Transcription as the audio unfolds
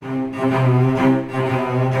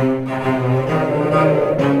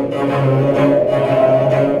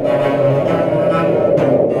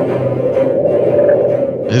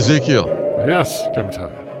Ezekiel. Yes,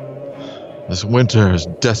 Captain. This winter has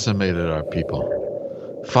decimated our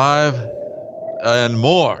people. 5 and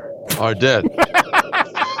more are dead.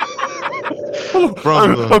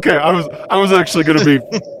 Okay, I was actually going to be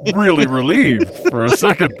really relieved for a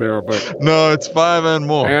second there, but no, it's 5 and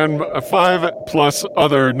more, and 5 plus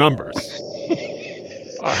other numbers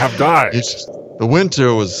have died. The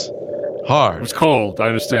winter was hard. It was cold. I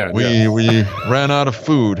understand. We ran out of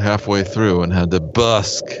food halfway through and had to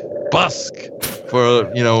busk for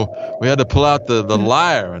we had to pull out the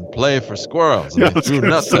lyre and play for squirrels. Yeah, I was going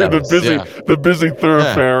to say the busy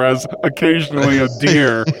thoroughfare as occasionally a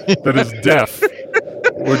deer that is deaf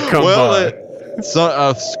would come by.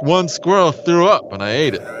 One squirrel threw up and I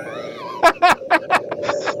ate it.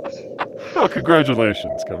 Oh,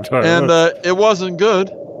 congratulations, Captain. And it wasn't good.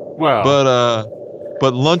 Wow.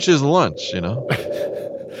 But lunch is lunch,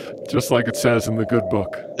 Just like it says in the good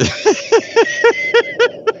book.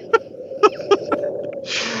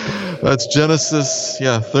 That's Genesis,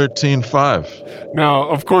 13:5. Now,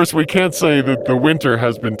 of course, we can't say that the winter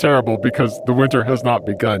has been terrible because the winter has not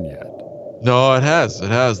begun yet. No, it has. It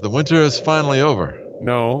has. The winter is finally over.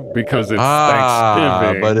 No, because it's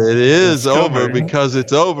Thanksgiving. But it is over because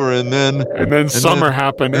it's over, and then summer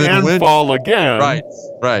happened and fall again.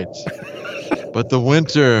 Right. But the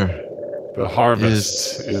winter, the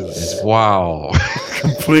harvest is wow,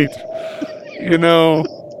 complete.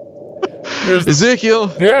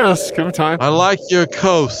 Ezekiel. Yes, come time. I like your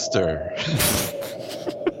coaster.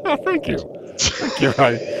 Thank you.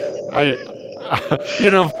 I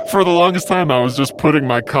for the longest time I was just putting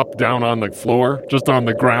my cup down on the floor, just on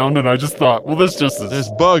the ground, and I just thought, well, this just is. There's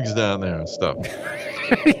bugs down there and stuff.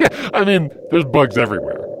 Yeah, I mean, there's bugs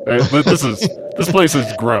everywhere. This place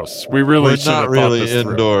is gross. We're not really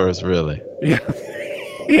indoors, really. Yeah.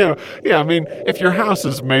 Yeah. I mean, if your house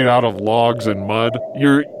is made out of logs and mud,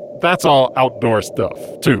 that's all outdoor stuff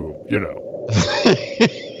too.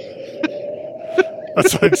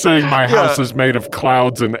 That's like saying my house is made of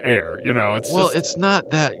clouds and air. It's not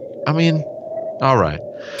that. I mean, all right,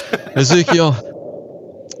 Ezekiel.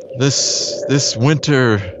 This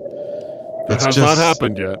winter. It has not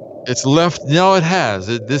happened yet. It's left. No, it has.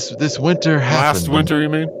 This winter happened. Last winter, you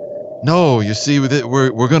mean? No, you see,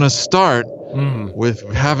 we're going to start with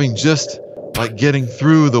having just like getting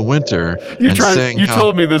through the winter. You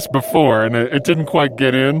told me this before, and it didn't quite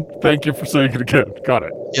get in. Thank you for saying it again. Got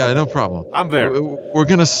it. Yeah, no problem. I'm there. We're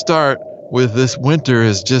going to start with this winter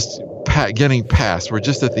is just getting past. We're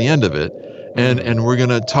just at the end of it. And we're going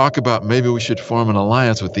to talk about maybe we should form an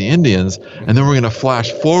alliance with the Indians, and then we're going to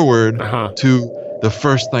flash forward to the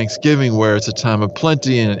first Thanksgiving where it's a time of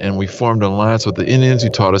plenty, and we formed an alliance with the Indians who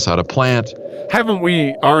taught us how to plant. Haven't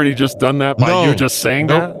we already just done that by you just saying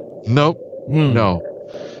that? Nope. No.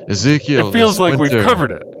 Ezekiel, it feels like we've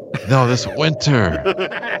covered it. No, this winter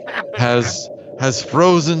has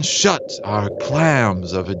frozen shut our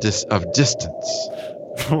clams of distance.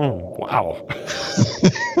 Oh, wow.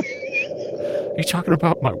 Are you talking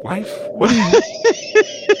about my wife? What are you...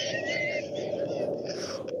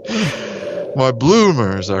 My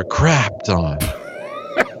bloomers are crapped on.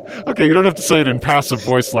 Okay, you don't have to say it in passive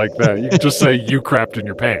voice like that. You can just say you crapped in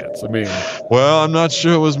your pants. I mean... Well, I'm not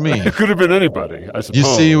sure it was me. It could have been anybody, I suppose. You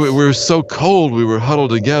see, we were so cold we were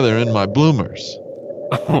huddled together in my bloomers.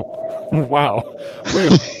 Oh, wow.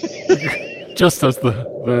 Well, just as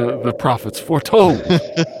the prophets foretold.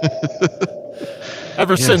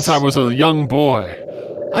 Ever since I was a young boy,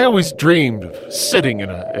 I always dreamed of sitting in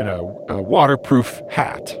a waterproof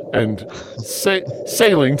hat and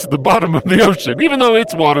sailing to the bottom of the ocean. Even though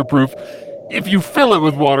it's waterproof, if you fill it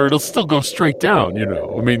with water, it'll still go straight down.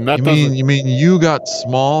 I mean, You mean you got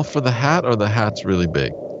small for the hat, or the hat's really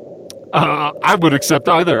big? I would accept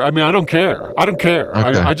either. I mean, I don't care.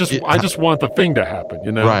 Okay. I just want the thing to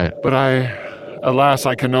happen. Right. But alas,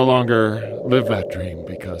 I can no longer live that dream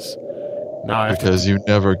because. Because you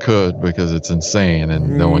never could, because it's insane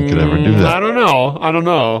and no one could ever do that. I don't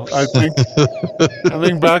know. I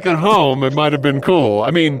think back at home it might have been cool. I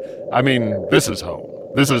mean, this is home.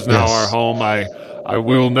 This is now our home. I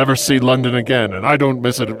will never see London again, and I don't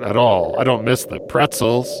miss it at all. I don't miss the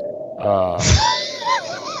pretzels.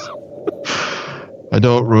 I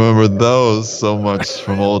don't remember those so much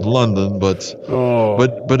from old London, but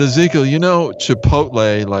Ezekiel,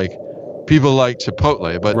 Chipotle, like. People like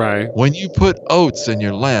Chipotle, but when you put oats in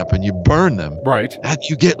your lamp and you burn them,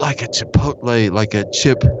 you get like a Chipotle, like a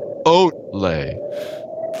chip oat lay.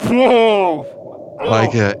 Whoa!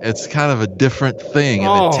 Like it's kind of a different thing, and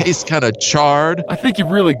Oh. it tastes kind of charred. I think you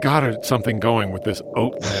really got something going with this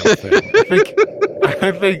Oatland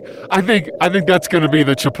thing. I think that's going to be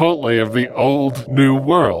the Chipotle of the old new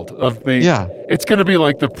world of the. Yeah. It's going to be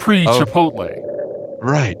like the pre-Chipotle.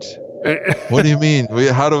 Right. What do you mean?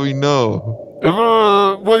 How do we know?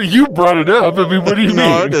 Well, you brought it up. I mean, what do you No,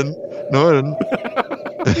 I mean? didn't. No, I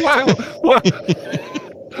didn't.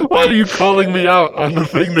 Why are you calling me out on the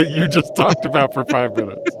thing that you just talked about for 5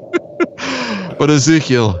 minutes? But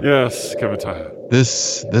Ezekiel, Yes, Kemitaya.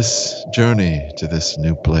 this journey to this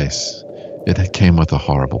new place, it came with a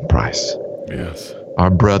horrible price. Yes. Our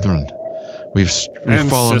brethren, we've And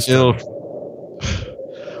fallen sister. ill.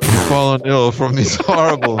 We've fallen ill from these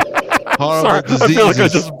horrible Sorry, diseases. I feel like I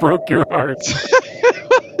just broke your heart.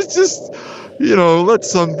 It's just, let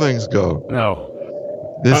some things go. No.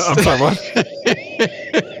 This, I'm sorry, what?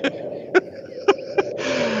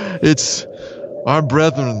 It's our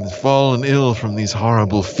brethren fallen ill from these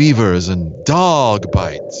horrible fevers and dog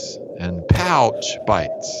bites and pouch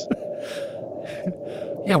bites.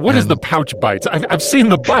 Yeah, what is the pouch bites? I've seen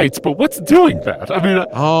the bites, but what's doing that? I mean,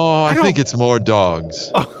 Oh, I don't- think it's more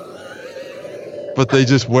dogs. Oh. But they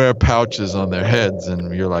just wear pouches on their heads,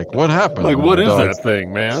 and you're like, what happened? like, what is Dogs- that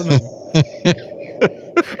thing, man?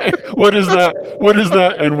 What is that? What is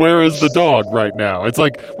that? And where is the dog right now? It's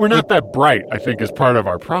like we're not that bright, I think, is part of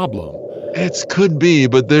our problem. It could be,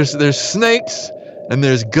 but there's snakes, and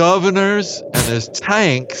there's governors, and there's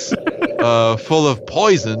tanks full of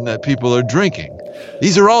poison that people are drinking.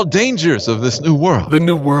 These are all dangers of this new world. The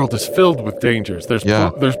new world is filled with dangers. There's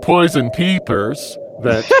Yeah. there's poison peepers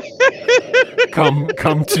that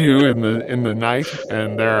come to you in the night,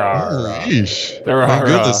 and there are Yeesh. there Thank are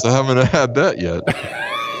goodness I haven't had that yet.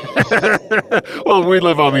 well, we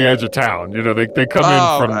live on the edge of town. They come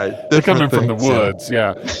in from right. they come in Different from the things,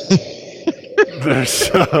 yeah. woods. Yeah. There's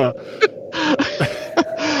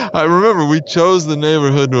I remember we chose the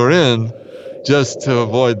neighborhood we're in just to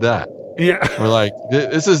avoid that. yeah. We're like,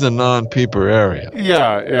 this is a non-peeper area.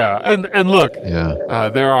 Yeah. And look, Yeah.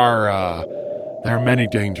 there are many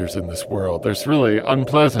dangers in this world. There's really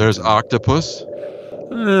unpleasant. There's octopus.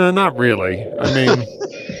 Not really. I mean,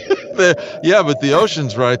 Yeah, but the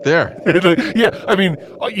ocean's right there. yeah. I mean,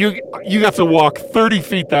 you have to walk 30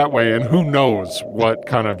 feet that way, and who knows what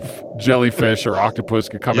kind of jellyfish or octopus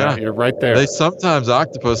could come Yeah. at you right there. Sometimes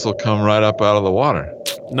octopus will come right up out of the water.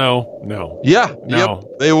 No. Yeah. No.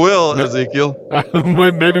 Yep. They will, No. Ezekiel.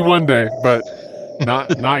 Maybe one day, but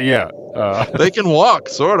not yet. They can walk,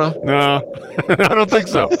 sorta. No, I don't think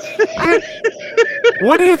so.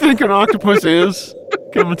 What do you think an octopus is,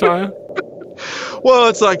 Kemitaya? Well,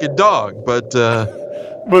 it's like a dog, but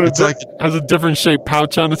But It's like- has a different shaped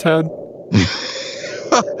pouch on its head.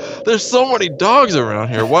 there's so many dogs around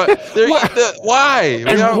here. Why? Why?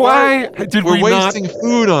 And why did We're we not? wasting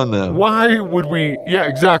food on them. Why would we? Yeah,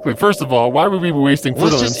 exactly. First of all, why would we be wasting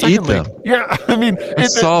food Let's on them? just eat Secondly, them. yeah, I mean,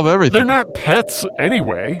 Let's solve everything. they're not pets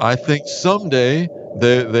anyway. I think someday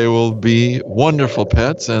they will be wonderful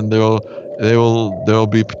pets, and they'll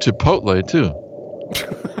be Chipotle too.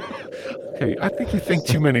 Okay, I think you think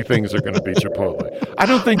too many things are going to be Chipotle. I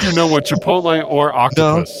don't think you know what Chipotle or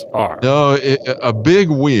octopus are. No, a big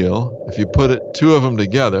wheel. If you put two of them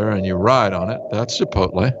together and you ride on it, that's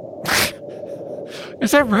Chipotle. Is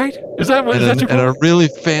that right? Is that And Chipotle? a really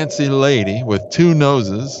fancy lady with two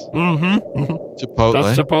noses, Mm-hmm. Chipotle.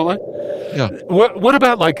 That's Chipotle. Yeah. What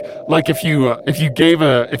about like if you gave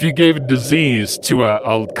a disease to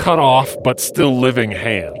a cut off but still living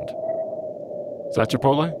hand? Is that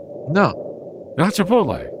Chipotle? No. Not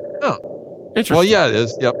Chipotle. No. Interesting. Well, yeah, it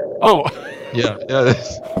is. Yep. Oh, Yeah, it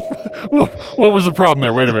is. what was the problem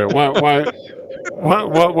there? Wait a minute. Why?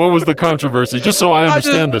 What was the controversy? Just so I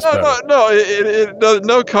understand this better.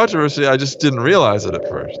 No controversy. I just didn't realize it at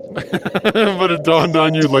first. But it dawned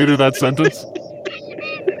on you later that sentence.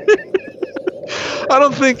 I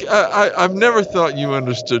don't think I've never thought you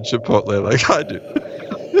understood Chipotle like I do.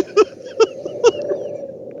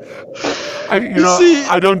 See-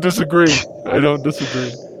 I don't disagree. I don't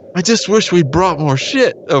disagree. I just wish we brought more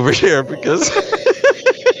shit over here because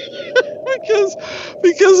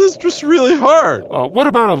because it's just really hard. What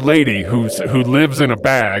about a lady who lives in a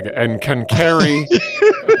bag and can carry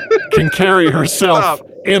herself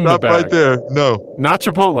in the Stop bag? right there. No. Not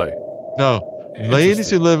Chipotle. No. Ladies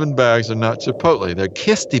who live in bags are not Chipotle. They're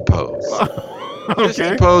Kistipos.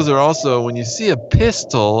 Okay. Kistipos are also when you see a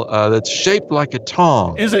pistol that's shaped like a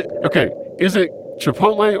tong. Is it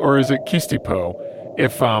Chipotle or is it Kistipo?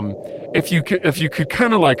 If you could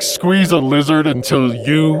kind of like squeeze a lizard until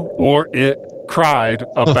you or it cried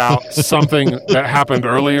about something that happened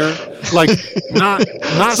earlier. Like, not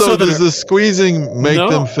So that does the squeezing make No.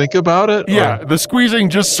 them think about it? Yeah, or- the squeezing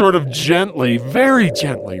just sort of gently, very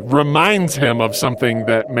gently, reminds him of something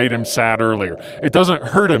that made him sad earlier. It doesn't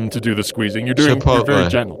hurt him to do the squeezing. You're very Chipotle.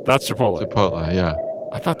 gentle. That's Chipotle. Chipotle, yeah.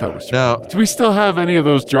 I thought that was Chipotle. Now, Do we still have any of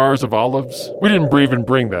those jars of olives? We didn't even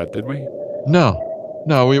bring that, did we?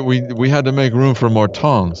 no, we had to make room for more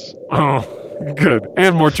tongs. Oh, good.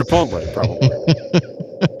 And more Chipotle, probably.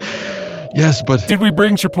 Yes, but Did we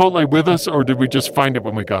bring Chipotle with us, or did we just find it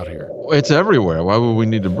when we got here? it's everywhere. Why would we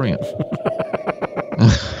need to bring it?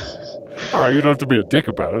 All right, you don't have to be a dick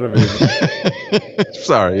about it. I mean,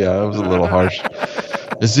 Sorry, yeah, that was a little harsh.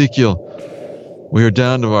 Ezekiel, we are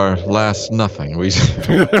down to our last nothing. I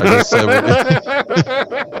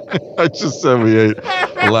just said we ate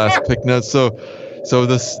the last pick nuts. So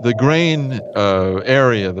the grain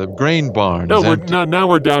area, the grain barn. no, is empty. now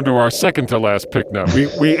we're down to our second to last pick nut.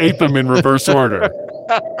 We ate them in reverse order.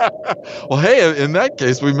 Well, hey, in that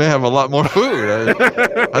case, we may have a lot more food.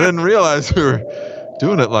 I didn't realize we were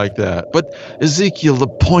doing it like that. But Ezekiel, the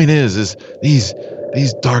point is these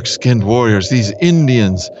dark-skinned warriors, these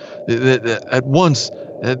Indians, at one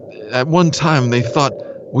time we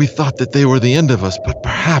thought that they were the end of us, but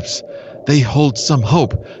perhaps they hold some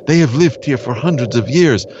hope. They have lived here for hundreds of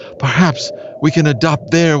years. Perhaps we can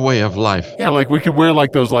adopt their way of life. Yeah, like we could wear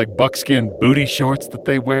like those like buckskin booty shorts that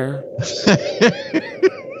they wear.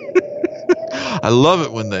 I love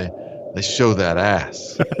it when they show that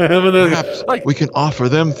ass. Perhaps like we can offer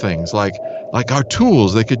them things like our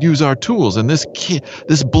tools. They could use our tools and this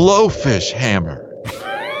blowfish hammer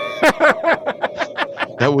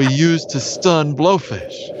that we use to stun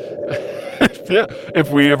blowfish. yeah, if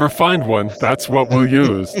we ever find one, that's what we'll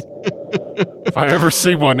use. If I ever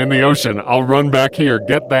see one in the ocean, I'll run back here,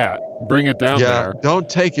 get that, bring it down Yeah, there. don't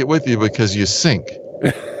take it with you because you sink.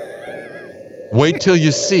 Wait till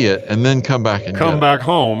you see it and then come back and Come get back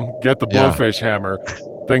home, get the Yeah. blowfish hammer,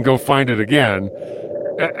 then go find it again.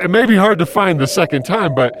 It may be hard to find the second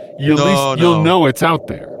time, but at least you'll know it's out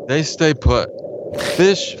there. it. They stay put.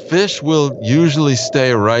 Fish will usually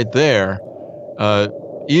stay right there,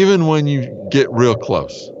 even when you get real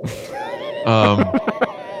close.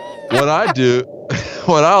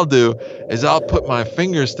 What I'll do is I'll put my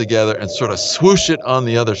fingers together and sort of swoosh it on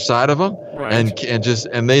the other side of them, Right. and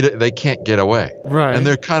they can't get away. Right. And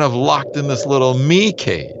they're kind of locked in this little me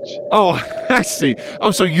cage. Oh, I see.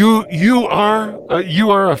 Oh, so you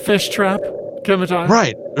are a fish trap, Kimitai?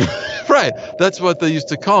 Right, right. That's what they used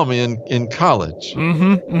to call me in college.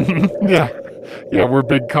 Mm-hmm. Yeah, we're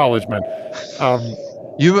big college men.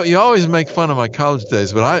 You always make fun of my college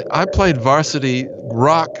days, but I played varsity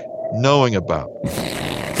rock knowing about.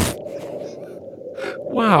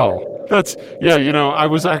 Wow. That's, I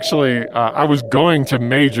was actually, I was going to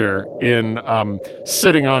major in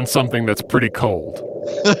sitting on something that's pretty cold.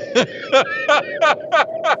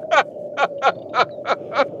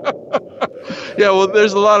 Yeah, well,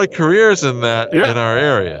 there's a lot of careers in that Yeah. in our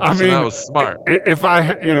area. I So mean, that was smart.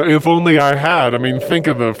 If only I had. I mean, think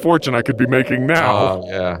of the fortune I could be making now. Oh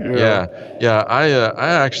yeah. I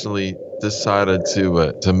actually decided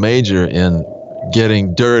to major in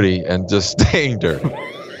getting dirty and just staying dirty.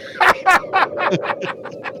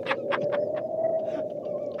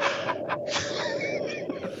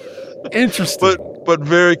 Interesting. But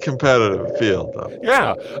very competitive field though.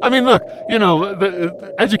 Yeah. I mean, look,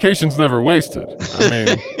 the education's never wasted. I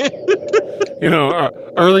mean,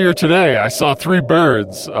 earlier today I saw 3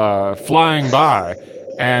 birds flying by,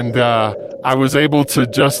 and I was able to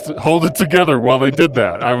just hold it together while they did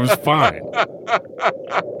that. I was fine.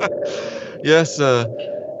 Yes,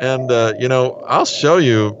 and I'll show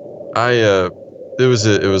you. It was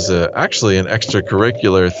actually an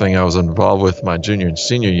extracurricular thing I was involved with my junior and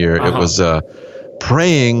senior year. It was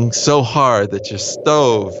praying so hard that your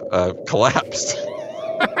stove collapsed.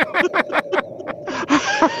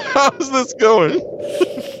 How's this going?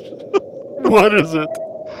 What is it?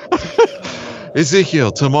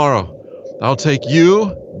 Ezekiel, tomorrow I'll take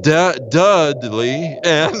you, Dudley,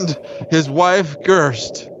 and his wife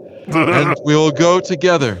Gerst, and we will go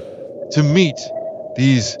together to meet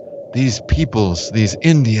these peoples, these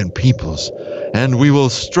Indian peoples, and we will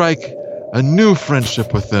strike a new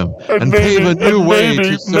friendship with them and pave a new way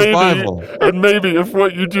to survival. And maybe if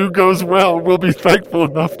what you do goes well, we'll be thankful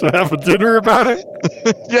enough to have a dinner about it.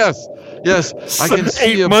 Yes, I can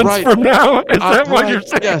see 8 months from now. Is that what you're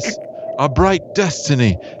saying? Yes, a bright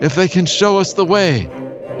destiny. If they can show us the way,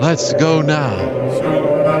 let's go now.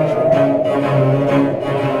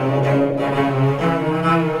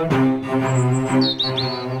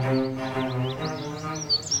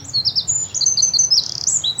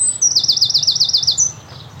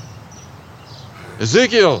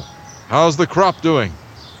 Ezekiel, how's the crop doing?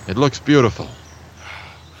 It looks beautiful.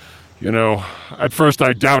 You know, at first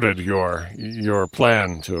I doubted your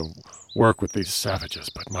plan to work with these savages,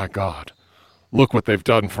 but my God, look what they've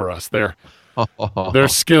done for us. Their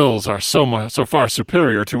skills are so far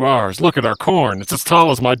superior to ours. Look at our corn; it's as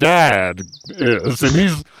tall as my dad is,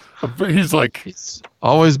 and he's like He's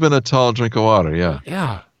always been a tall drink of water. Yeah.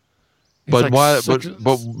 yeah. He's But like why? such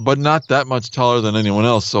But not that much taller than anyone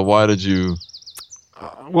else. So why did you?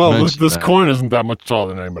 well, mention this that. corn isn't that much taller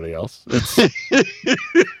than anybody else. It's,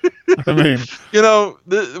 I mean, You know,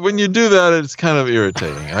 when you do that, it's kind of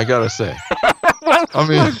irritating. I gotta say. I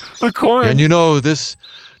mean, the corn. and you know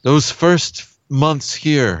those first months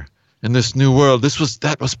here in this new world,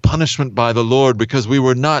 that was punishment by the Lord because we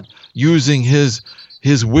were not using His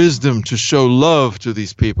wisdom to show love to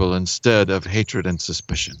these people instead of hatred and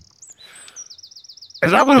suspicion. Is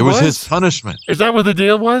that what it It was was? His punishment. Is that what the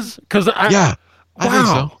deal was? Because Yeah, I think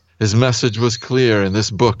Wow. so. His message was clear in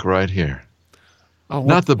this book right here. Oh,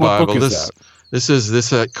 Not the what Bible. book is This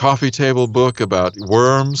is a coffee table book about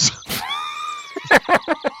worms.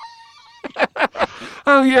 that?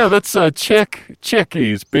 Oh yeah, that's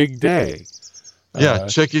Chickie's big day. Yeah,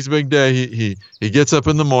 Chicky's big day. He gets up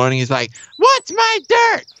in the morning. He's like, "What's my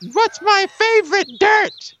dirt? What's my favorite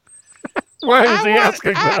dirt?" Why is he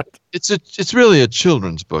asking that? It's really a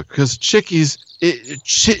children's book because Chicky's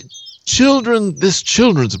children. This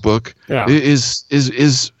children's book Yeah.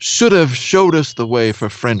 is should have showed us the way for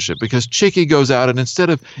friendship because Chicky goes out and instead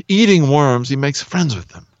of eating worms, he makes friends with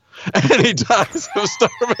them, and he dies of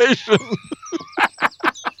starvation.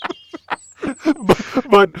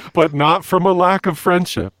 but not from a lack of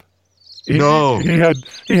friendship. No.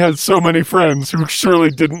 He had so many friends who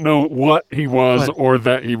surely didn't know what he was But- or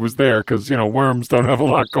that he was there because worms don't have a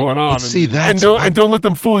lot going on. But see, and that's don't let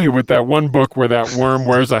them fool you with that one book where that worm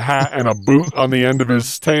wears a hat and a boot on the end of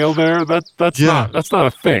his tail. There, that's Yeah. not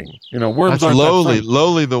a thing. Worms That's aren't Lowly, that thing.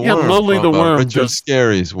 Lowly the Yeah, worm. Lowly the from, worm Richard just-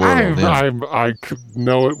 Scarry's world. yeah. I could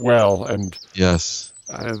know it well, and Yes.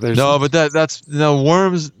 there's No, but that's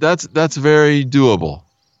worms. That's very doable.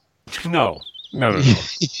 no. No,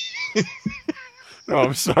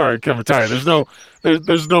 I'm sorry, Kevin Ty.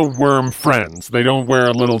 There's no worm friends. They don't wear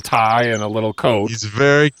a little tie and a little coat. He's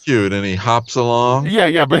very cute, and he hops along.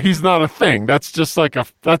 Yeah, but he's not a thing. That's just like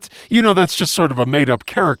that's just sort of a made up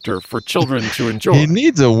character for children to enjoy. He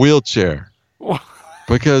needs a wheelchair Well,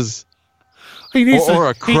 because, he needs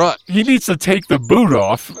or a crutch. He needs to take the boot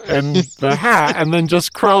off and the hat and then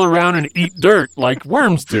just crawl around and eat dirt like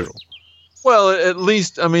worms do. well, at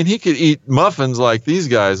least he could eat muffins like these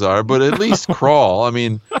guys are, but at least crawl.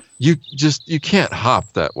 You can't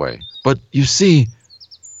hop that way. But you see,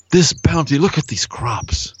 this bounty. Look at these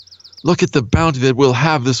crops. Look at the bounty that we'll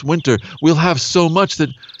have this winter. We'll have so much that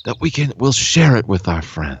we'll share it with our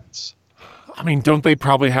friends. Don't they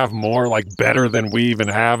probably have more, like better than we even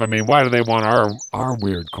have? Why do they want our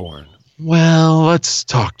weird corn? Well, let's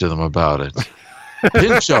talk to them about it.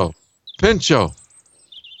 Pincho,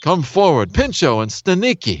 come forward. Pincho and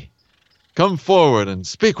Staniki, come forward and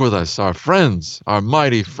speak with us, our friends, our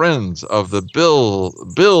mighty friends of the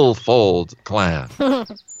Billfold clan.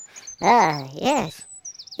 Yes.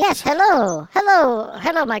 Yes, hello,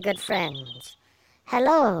 my good friends.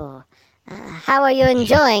 Hello. How are you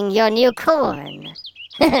enjoying your new corn?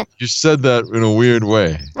 You said that in a weird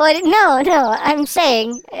way. Well, no, I'm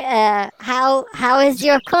saying, how is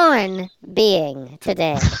your corn being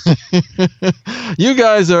today? You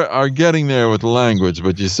guys are getting there with language,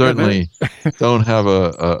 but you certainly don't have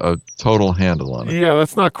a total handle on it. Yeah,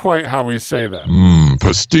 that's not quite how we say that.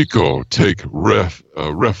 Pastico, take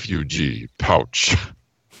refugee pouch.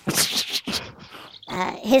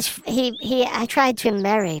 I tried to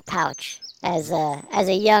marry Pouch as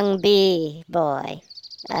a young bee boy.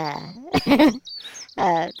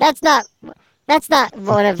 That's not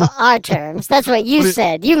one of our terms. That's what you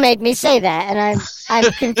said. You made me say that, and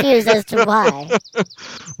I'm confused as to why.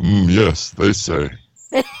 Yes, they say.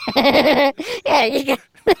 Yeah, you got.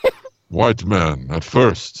 White man at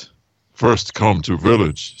first come to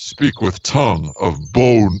village, speak with tongue of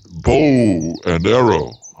bow and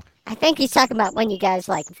arrow. I think he's talking about when you guys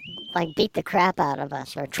like beat the crap out of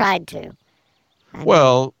us or tried to.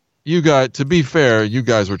 Well, to be fair, you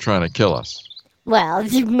guys were trying to kill us. Well,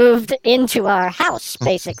 you moved into our house,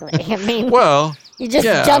 basically. Well, you just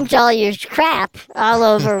yeah. dumped all your crap all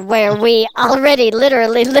over where we already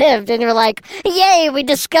literally lived, and you're like, yay, we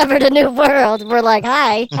discovered a new world. We're like,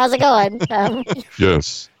 hi, how's it going?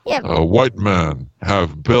 Yes. Yeah. A white man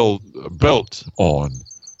have belt on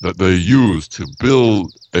that they use to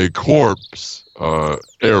build a corpse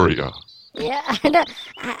area Yeah, I know.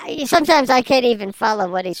 Sometimes I can't even follow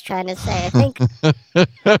what he's trying to say. I think.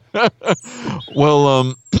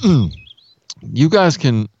 Well, you guys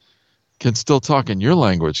can still talk in your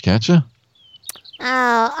language, can't you?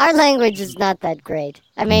 Oh, our language is not that great.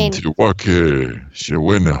 I mean, What did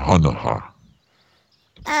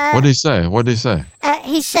he say? What did he say?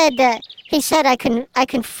 he said I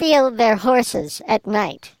can feel their horses at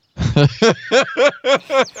night. You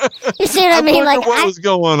see what I mean? Like, what was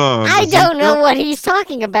going on? I don't know what he's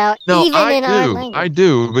talking about. No, even in our language. I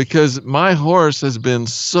do, because my horse has been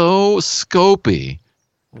so scopy.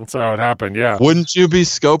 That's how it happened. Yeah. Wouldn't you be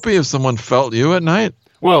scopy if someone felt you at night?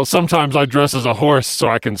 Well, sometimes I dress as a horse so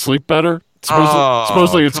I can sleep better.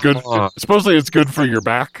 Supposedly it's good. Supposedly it's good for your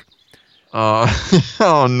back.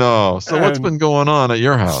 Oh no! So what's been going on at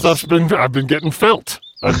your house? I've been getting felt.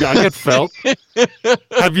 I get felt.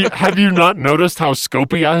 Have you not noticed how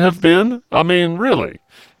scopy I have been? I mean, really.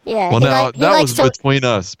 Yeah. Well, now that was between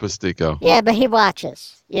us, Pastico. Yeah, but he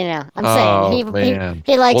watches. You know, I'm saying man.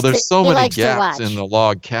 He likes. Well, there's so many likes gaps in the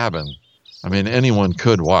log cabin. I mean, anyone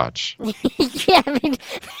could watch. Yeah, I mean,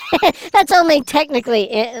 that's only technically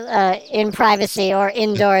in privacy or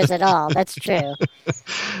indoors at all. That's true.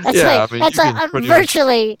 That's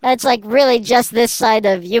like really just this side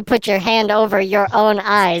of you put your hand over your own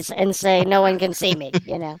eyes and say no one can see me,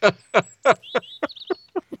 you know.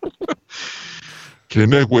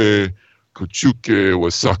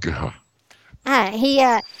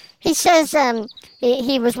 He says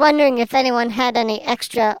he was wondering if anyone had any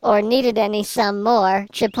extra or needed some more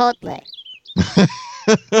Chipotle.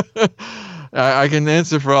 I can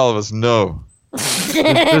answer for all of us. No.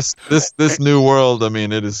 this new world. I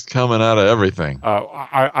mean, it is coming out of everything.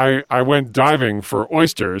 I went diving for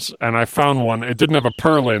oysters, and I found one. It didn't have a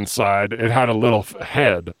pearl inside. It had a little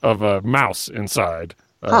head of a mouse inside.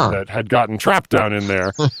 That had gotten trapped down in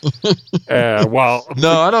there. No,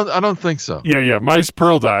 I don't think so. Yeah, mice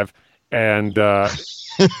pearl dive, and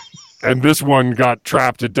and this one got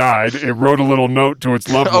trapped. It died. It wrote a little note to its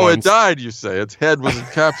loved ones. Oh, it died, you say? Its head was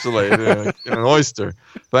encapsulated in an oyster.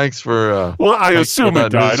 Thanks for. Well, I assume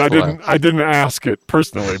it died. I didn't ask it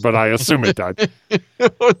personally, but I assume it died.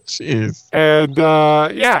 Oh, jeez. And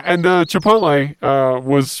Chipotle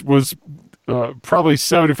was probably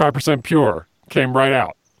 75% pure. Came right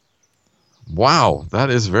out. Wow, that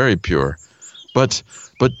is very pure. But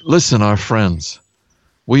listen, our friends,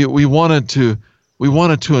 we wanted to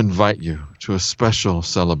invite you to a special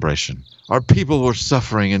celebration. Our people were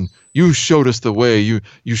suffering, and you showed us the way. You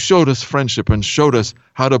showed us friendship and showed us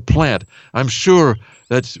how to plant. I'm sure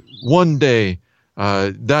that one day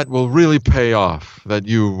that will really pay off. That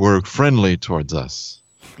you were friendly towards us.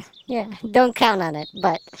 Yeah, don't count on it,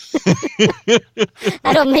 but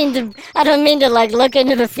I don't mean to like look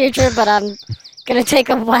into the future, but I'm gonna take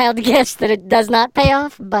a wild guess that it does not pay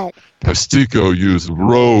off, but Pastico used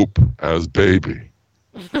rope as baby.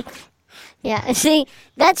 Yeah, see,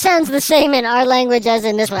 that sounds the same in our language as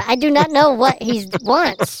in this one. I do not know what he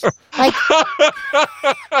wants. Like,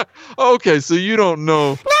 okay, so you don't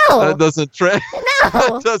know. No, that doesn't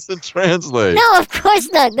that doesn't translate. No, of course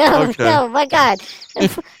not. No, okay. No, my God,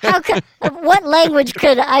 what language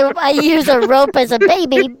could I use a rope as a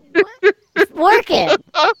baby work in?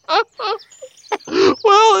 Well,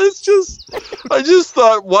 I just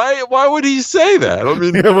thought, why would he say that? I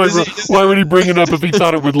mean, why would he bring it up if he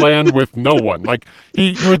thought it would land with no one? Like,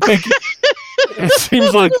 you would think, it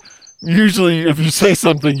seems like usually if you say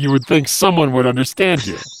something, you would think someone would understand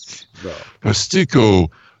you. No. Pastico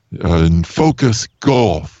focus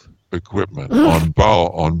golf equipment on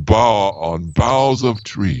boughs of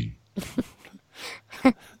tree.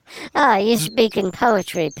 Oh, you're speaking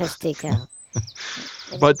poetry, Pastico.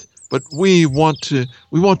 But we want to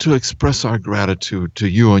express our gratitude to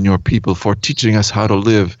you and your people for teaching us how to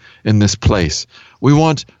live in this place. We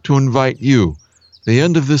want to invite you, the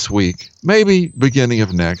end of this week, maybe beginning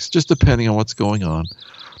of next, just depending on what's going on.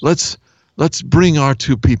 Let's bring our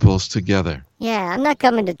two peoples together. Yeah, I'm not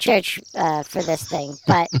coming to church for this thing,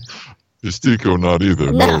 but Pastico not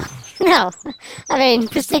either. No. I mean,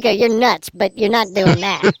 Pastico, you're nuts, but you're not doing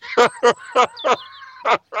that.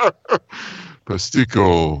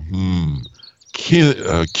 Pastico,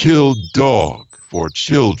 kill dog for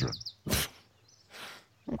children. Okay,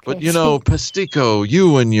 but Pastico,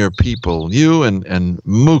 you and your people, you and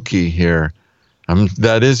Mookie here,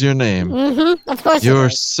 that is your name. Mm-hmm, of course. You're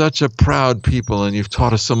such a proud people, and you've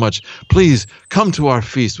taught us so much. Please come to our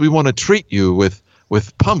feast. We want to treat you with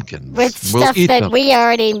pumpkins. With stuff that we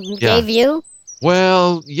already gave you.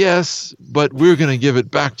 Well, yes, but we're going to give it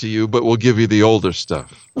back to you, but we'll give you the older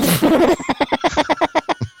stuff.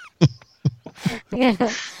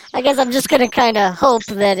 I guess I'm just gonna kind of hope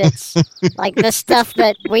that it's like the stuff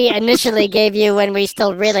that we initially gave you when we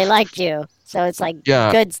still really liked you. So it's like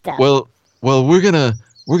Yeah. good stuff. Well, we're gonna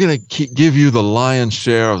give you the lion's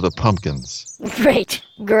share of the pumpkins Great.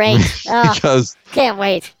 Oh, because can't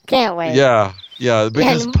wait. yeah,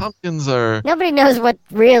 because and- pumpkins are. Nobody knows what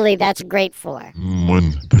really that's great for.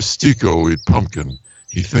 When Pastico eat pumpkin,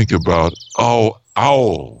 he think about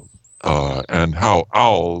owl, and how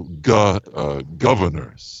owl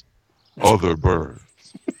governors other birds.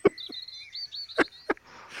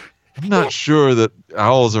 I'm not sure that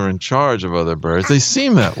owls are in charge of other birds. They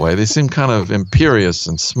seem that way. They seem kind of imperious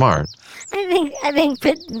and smart.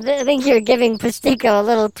 I think you're giving Pastico a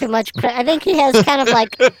little too much credit. I think he has kind of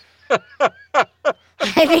like.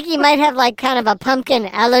 I think he might have like kind of a pumpkin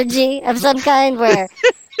allergy of some kind where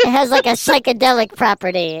it has like a psychedelic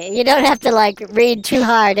property. You don't have to like read too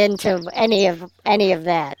hard into any of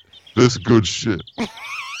that. This good shit.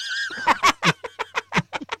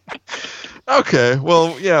 Okay,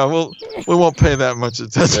 well, yeah, we won't pay that much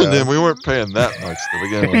attention to him. We weren't paying that much to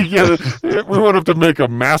begin with. Yeah, we won't have to make a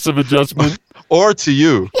massive adjustment. Or to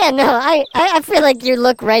you. Yeah, no, I feel like you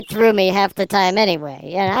look right through me half the time anyway.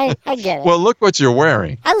 Yeah, I get it. Well, look what you're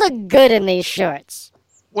wearing. I look good in these shorts.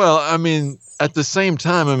 Well, I mean, at the same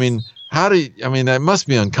time, that must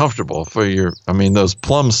be uncomfortable for those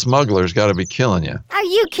plum smugglers got to be killing you. Are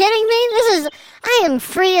you kidding me? I am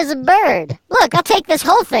free as a bird. Look, I'll take this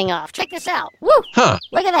whole thing off. Check this out. Woo! Huh.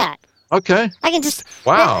 Look at that. Okay. I can just.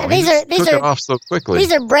 Wow. These he are just these took it are off so quickly.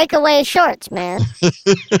 these are breakaway shorts, man.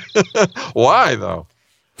 Why though?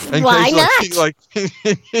 Why not?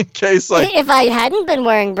 In case like If I hadn't been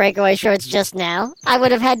wearing breakaway shorts just now, I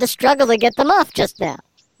would have had to struggle to get them off just now.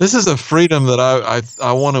 this is a freedom that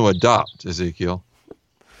I want to adopt, Ezekiel.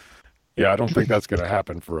 Yeah, I don't think that's going to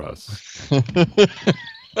happen for us.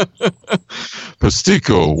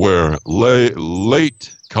 Pastico wear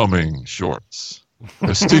late coming shorts.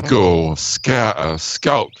 Pastico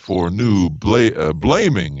scout for new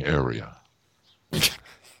blaming area.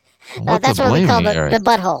 What's That's a what we call blaming area? the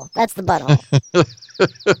butthole. That's the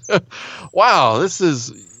butthole. Wow, this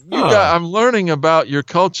is I'm learning about your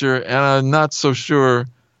culture, and I'm not so sure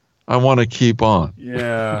I want to keep on.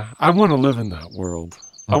 Yeah, I want to live in that world.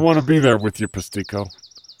 I want to be there with you, Pastico.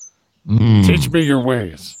 Mm, Teach me your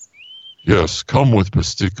ways. yes, come with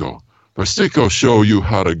Pastico. Pastico show you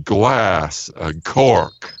how to glass a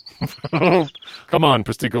cork. Come on,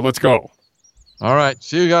 Pastico, let's go. All right,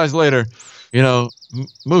 see you guys later.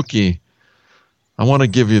 Mookie, I want to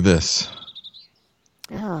give you this.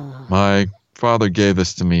 Oh, My father gave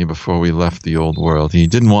this to me before we left the old world. He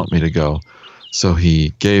didn't want me to go, so he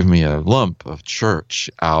gave me a lump of church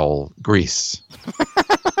owl grease.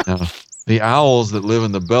 Now, the owls that live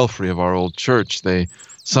in the belfry of our old church, they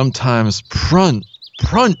sometimes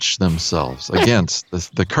crunch themselves against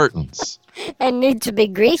the curtains. and need to be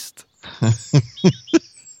greased.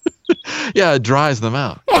 Yeah, it dries them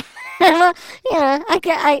out. Well,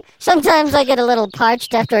 I sometimes I get a little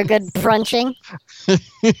parched after a good brunching.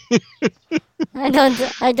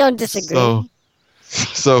 I don't disagree.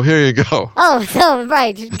 So here you go. Oh,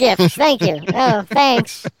 right, gifts. Thank you. Oh,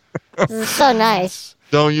 thanks. This is so nice.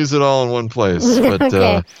 Don't use it all in one place. But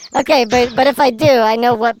Okay, but if I do, I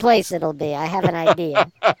know what place it'll be. I have an idea.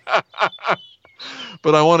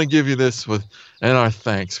 but I want to give you this and our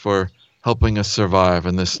thanks for helping us survive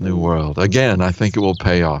in this new world. Again, I think it will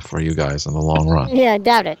pay off for you guys in the long run. Yeah,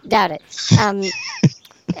 doubt it.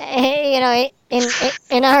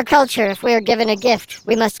 In our culture, if we are given a gift,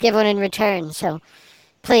 we must give one in return. So,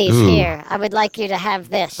 please, Ooh. here, I would like you to have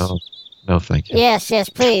this. Oh, no, thank you. Yes,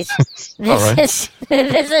 please. right.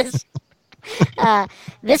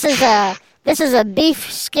 This is a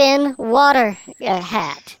beef skin water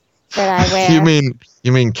hat that I wear.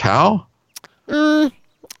 You mean cow? A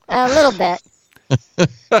little bit.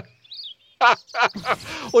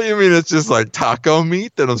 Well, you mean it's just like taco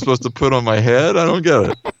meat that I'm supposed to put on my head? I don't get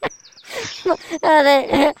it.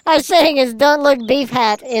 Our saying is, don't look beef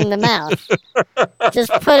hat in the mouth.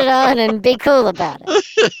 Just put it on and be cool about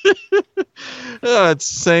it. That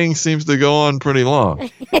saying seems to go on pretty long.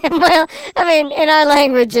 Well, I mean, in our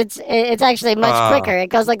language, it's actually much quicker. It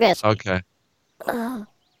goes like this. Okay.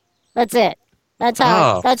 That's it. That's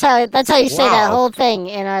how you say that Wow. whole thing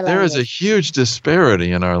in our language. There is a huge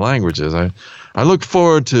disparity in our languages. I look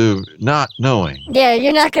forward to not knowing, Yeah,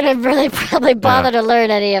 you're not going to really probably bother to learn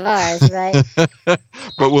any of ours, right?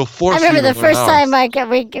 but we'll force I remember you the to learn first ours.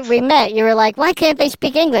 time we met, you were like, why can't they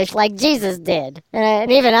speak English like Jesus did?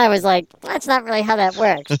 And even I was like, that's not really how that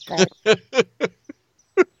works. But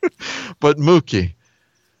But Mookie,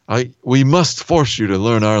 we must force you to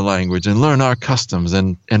learn our language and learn our customs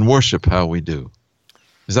and worship how we do.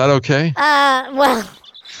 Is that okay? Well,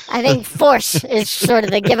 I think force is sort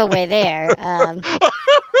of the giveaway there.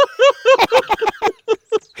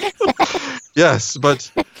 Yes,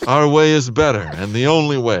 but our way is better and the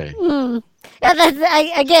only way.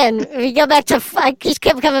 Again, we go back to. I just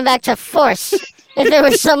kept coming back to force. If it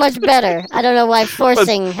was so much better, I don't know why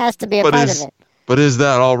forcing has to be a part of it. But is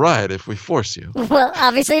that all right if we force you? Well,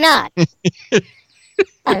 obviously not.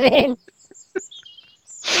 I mean,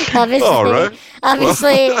 obviously, All right.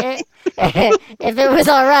 Obviously, if it was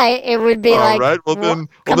all right, it would be All like. right. Well, then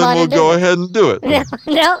do we'll go it. ahead and do it.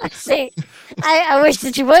 No. See, I wish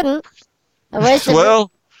that you wouldn't. I wish.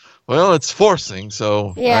 Well, it's forcing,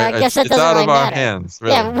 so Yeah, I guess that it's doesn't out really of our matter. hands.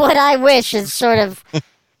 Really. Yeah, what I wish is sort of.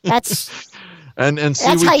 That's and see,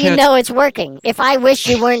 that's we how you can't- know it's working. If I wish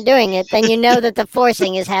you weren't doing it, then you know that the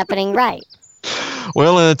forcing is happening right.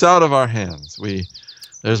 Well, and it's out of our hands.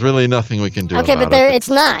 There's really nothing we can do. Okay, about but it. it's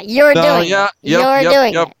not. You're No, doing yeah, it. yep, You're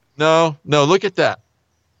doing it. No, look at that.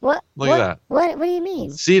 What? Look at that. What do you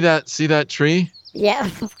mean? See that tree? Yeah,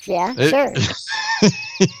 yeah, It- sure.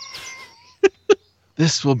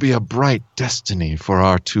 This will be a bright destiny for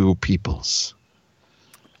our two peoples.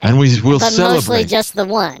 And we will But celebrate. mostly just the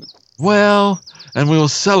one. Well, and we will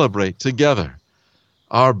celebrate together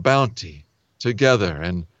our bounty together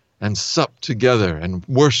and sup together and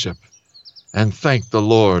worship and thank the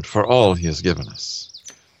Lord for all he has given us.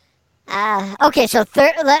 Okay, so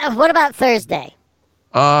what about Thursday?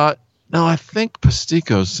 No, I think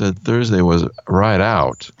Pastico said Thursday was right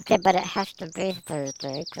out. Okay, but it has to be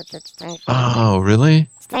Thursday because it's Thanksgiving. Oh, really?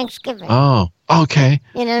 It's Thanksgiving. Oh, okay.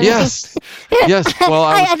 You know what Yes. I mean? Yes. Well,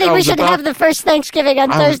 I think we was should about- have the first Thanksgiving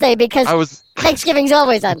on Thursday because I was Thanksgiving's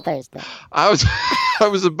always on Thursday. I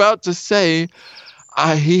was about to say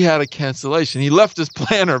he had a cancellation. He left his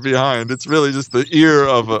planner behind. It's really just the ear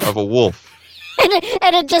of a wolf.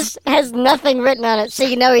 And it just has nothing written on it, so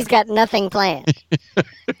you know he's got nothing planned.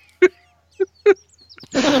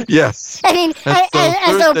 Yes. I mean, So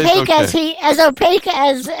as Thursday's opaque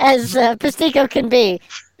as Pastico can be,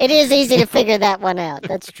 it is easy to figure that one out.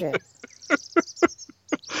 That's true.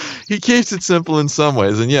 He keeps it simple in some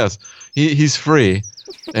ways, and yes, he's free.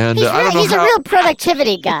 And I don't know He's how. a real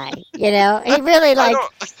productivity guy. You know, he really I like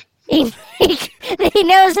don't- he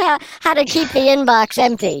knows how to keep the inbox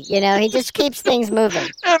empty. You know, he just keeps things moving.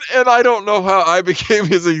 and I don't know how I became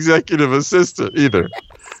his executive assistant either.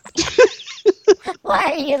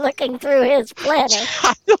 Why are you looking through his planner?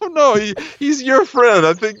 I don't know. He's your friend.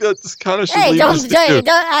 I think that's kind of should Hey, leave don't, us to you.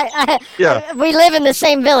 don't Yeah. we live in the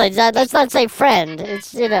same village. Let's not say friend.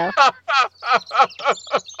 It's, you know.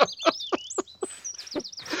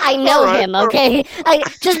 I know All right, him, okay?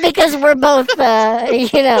 Just because we're both,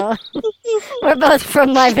 you know, we're both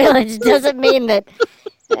from my village doesn't mean that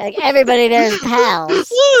everybody there is pals.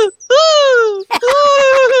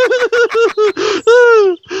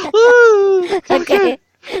 Okay.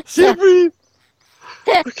 So, Can't breathe.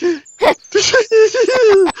 Okay.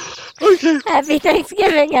 Okay. happy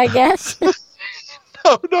Thanksgiving, I guess.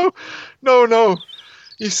 No.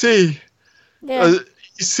 You see, Yeah.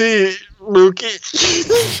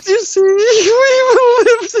 Mookie. You see, we will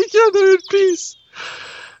live together in peace,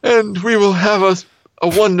 and we will have a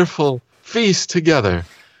wonderful feast together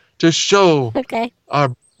to show Okay.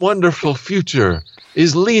 our wonderful future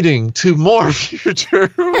is leading to more future,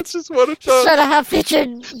 which is what it does. Sort of how future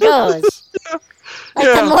goes. Like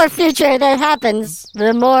Yeah. the more future that happens,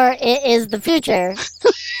 the more it is the future.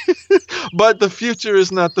 But the future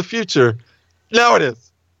is not the future. Now it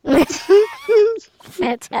is.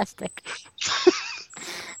 Fantastic.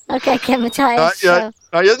 Okay, Kim Matthias. Not yet.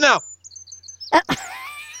 Not yet. Now.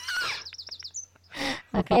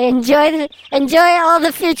 Okay, enjoy all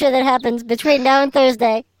the future that happens between now and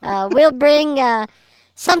Thursday. We'll bring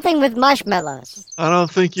something with marshmallows. I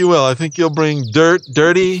don't think you will. I think you'll bring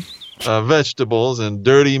dirty vegetables and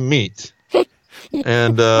dirty meat.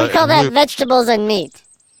 And We call that vegetables and meat.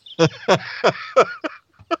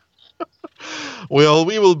 we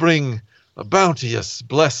will bring a bounteous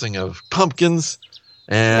blessing of pumpkins,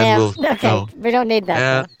 and Yeah, we'll okay, we don't need that.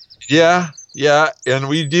 and yeah, and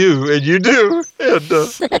we do, and you do, and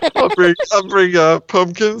I'll bring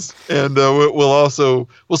pumpkins, and we'll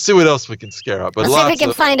see what else we can scare up. But We'll see if we lots can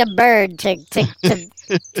of, find a bird to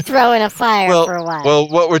throw in a fire for a while. well,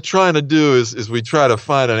 what we're trying to do is we try to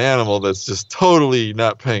find an animal that's just totally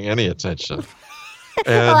not paying any attention.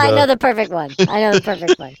 And, I know the perfect one.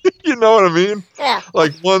 you know what I mean? Yeah.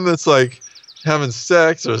 Like one that's like having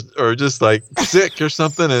sex or just like sick or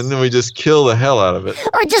something, and then we just kill the hell out of it.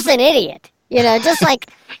 Or just an idiot. Just an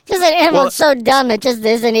animal that's so dumb it just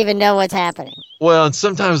doesn't even know what's happening. Well, and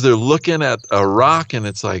sometimes they're looking at a rock and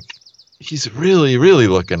it's like, he's really, really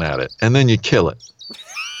looking at it. And then you kill it.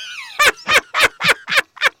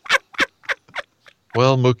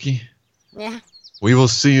 Well, Mookie. Yeah. We will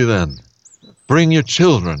see you then. Bring your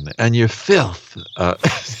children and your filth.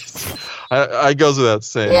 I goes without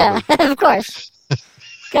saying. Yeah, of course.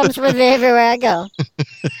 Comes with me everywhere I go.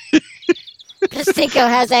 Pastico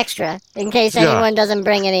has extra in case anyone doesn't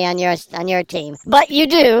bring any on your team. But you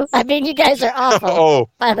do. I mean, you guys are awful.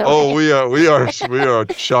 By the way. we are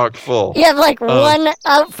chock full. You have one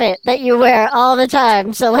outfit that you wear all the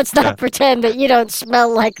time, so let's not pretend that you don't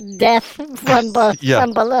smell like death from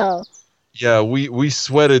below. Yeah, we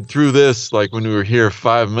sweated through this like when we were here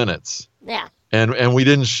 5 minutes. Yeah. And we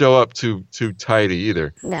didn't show up too tidy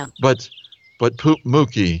either. No. But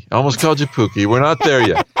Mookie, I almost called you Pookie. We're not there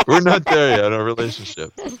yet. We're not there yet in our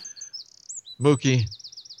relationship. Mookie,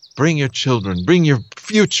 bring your children. Bring your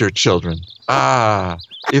future children.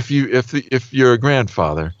 If you're a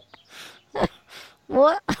grandfather.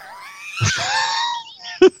 What?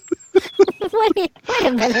 Wait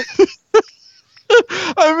a minute.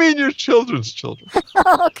 I mean your children's children.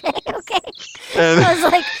 Oh, okay. And I was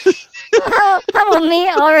like, how will me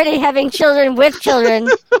already having children with children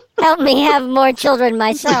help me have more children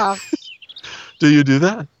myself? Do you do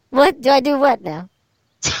that? What? Do I do what now?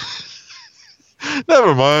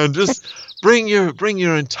 Never mind. Just bring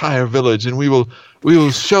your entire village and we will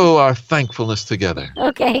show our thankfulness together.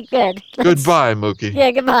 Okay, good. Goodbye, Mookie.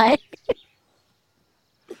 Yeah, goodbye.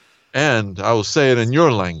 And I will say it in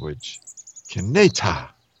your language. Kineta,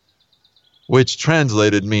 which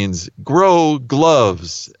translated means grow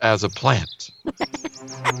gloves as a plant.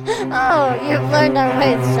 Oh, you've learned our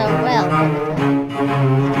ways so well.